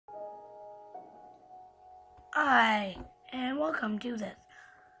Hi, and welcome to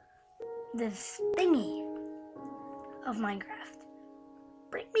this thingy of Minecraft.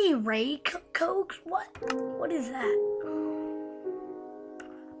 Bring me Ray Cokes? What is that?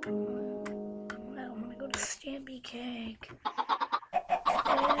 I don't want to go to Stampy Cake.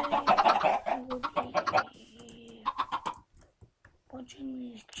 I will be watching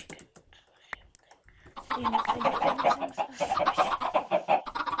these chickens. Seeing if they do anything suspicious.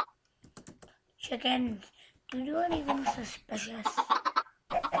 Chickens, do you do anything suspicious?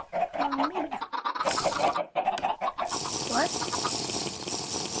 Maybe not. What?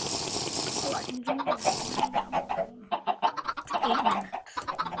 Oh, I can jump over there now. It's 8 minutes.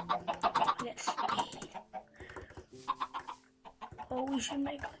 I get speed. Oh, we should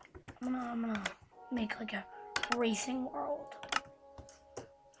make I'm gonna make like a racing world.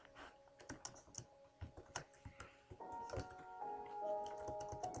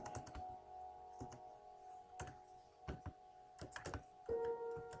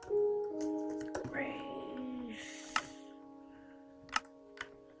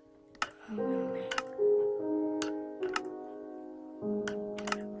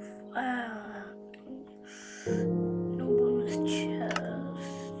 No bonus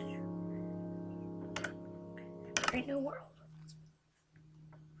chest. Great new world.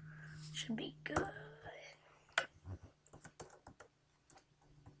 Should be good.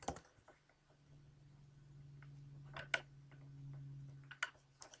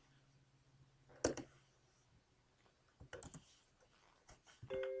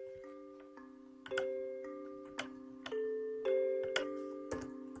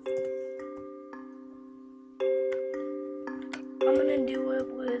 I'm gonna do it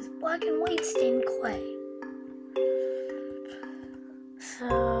with black and white stained clay.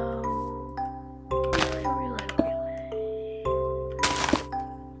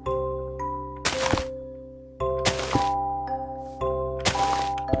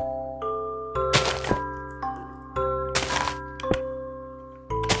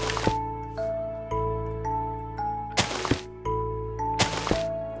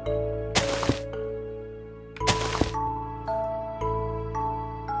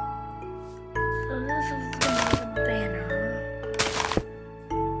 So this is the banner.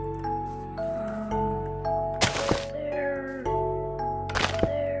 There.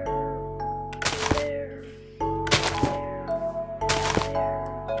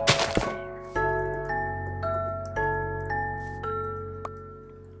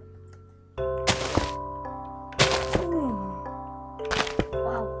 Boom.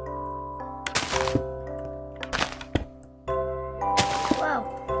 Wow. Wow,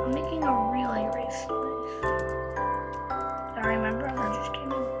 I'm making a relay race. I remember I just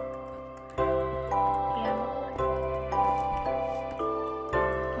came in. Yeah,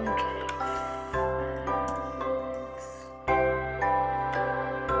 okay.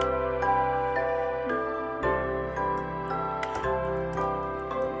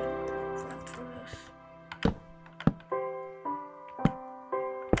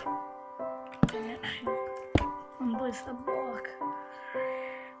 I'm with the block.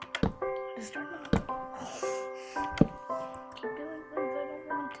 Just don't know. Keep doing things I don't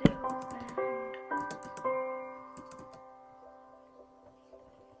want to.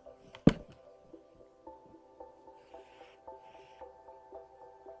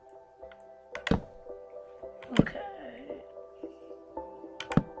 Okay.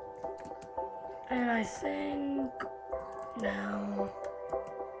 And I think now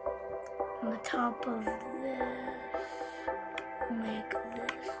on the top of this, make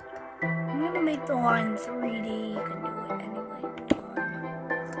this. I'm gonna make the line 3D. You can do it any way you want.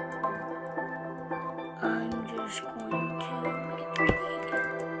 I'm just going to make it 3D again.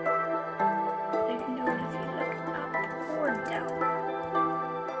 You can do it if you look up or down.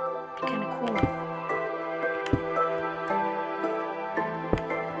 It's kind of cool.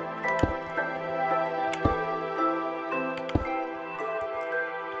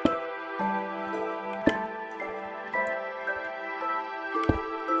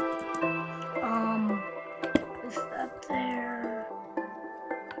 Place that there,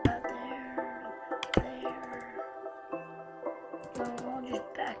 that there. No, I'll just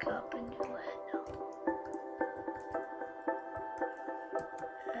back up and do it.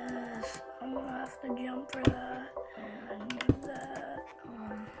 Yes, I'm gonna have to jump for that and do that.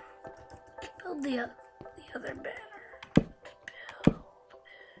 Let's build the other banner. Let's build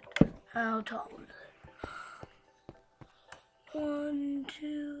it. How tall is it? 1,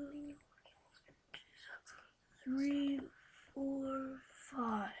 2, 3, 4,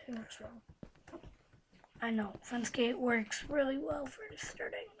 5. I know, Funscape works really well for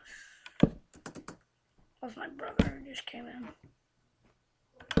starting. was my brother who just came in.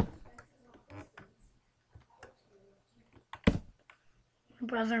 My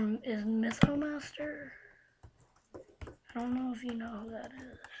brother is Mythomaster. I don't know if you know who that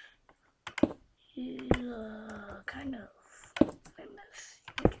is. He's kind of famous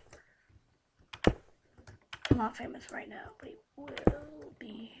YouTuber. Not famous right now, but he will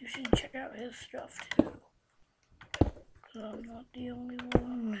be. You should check out his stuff too. Because I'm not the only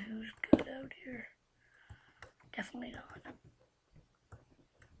one who's good out here. Definitely not.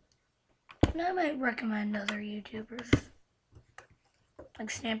 And I might recommend other YouTubers. Like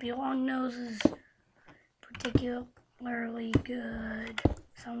Stampy Longnose is particularly good.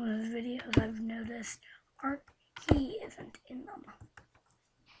 Some of his videos I've noticed he isn't in them.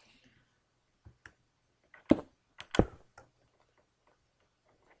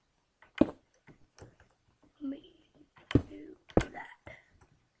 Let me do that.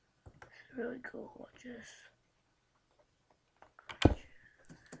 It's really cool. Watch this.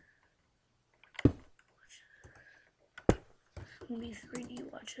 It's gonna be 3D.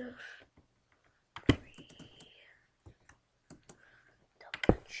 Watch this.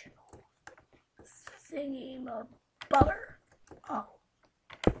 Thingy bubber. Oh,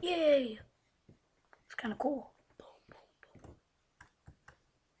 yay! It's kind of cool.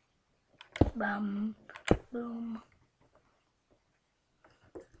 Bum, boom,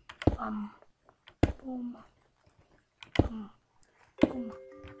 bum, boom, bum, boom,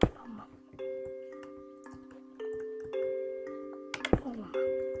 bum, boom.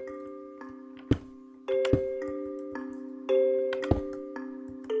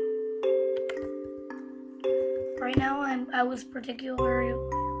 Right now, I was particularly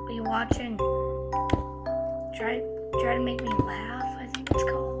watching try to make me laugh. I think it's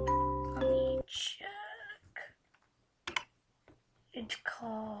called. Let me check. It's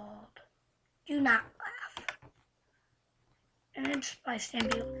called Do Not Laugh, and it's by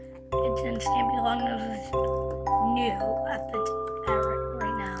Stampy. It's in Stampy Longnose's new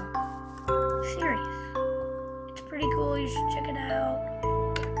right now series. It's pretty cool. You should check it out.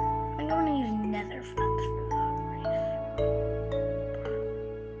 I'm going to use nether fence for the race.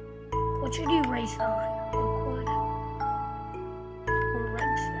 What should you race on? Oakwood or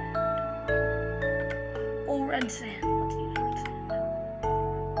red sand? Oh, red sand. Let's use red sand.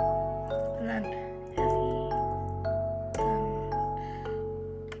 And then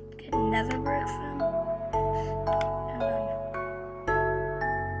get nether bricks in. And then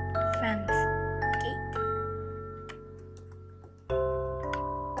fence gate.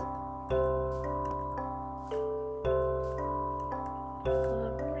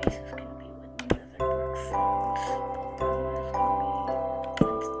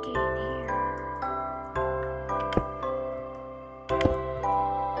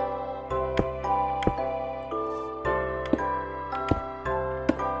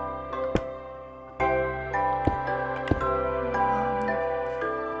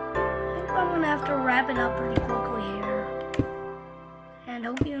 Have to wrap it up pretty quickly here, and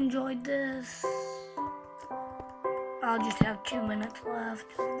hope you enjoyed this. I'll just have 2 minutes left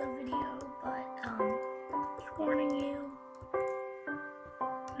of the video, but just warning you,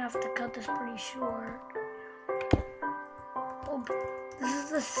 I have to cut this pretty short. Oh, this is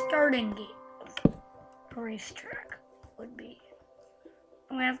the starting gate of the racetrack. Would be.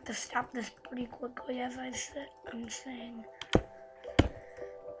 I'm gonna have to stop this pretty quickly as I'm saying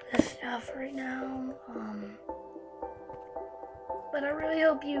this stuff right now, but I really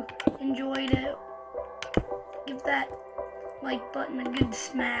hope you enjoyed it. Give that like button a good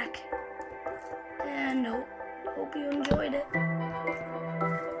smack, and hope you enjoyed it.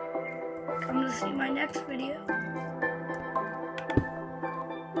 Come to see my next video.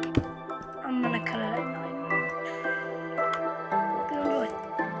 I'm gonna cut it at 9 minutes. Hope you enjoyed.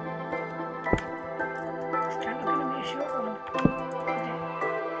 This time it's gonna be a short one.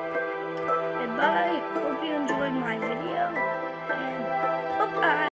 Bye. Hope you enjoyed my video, and bye-bye.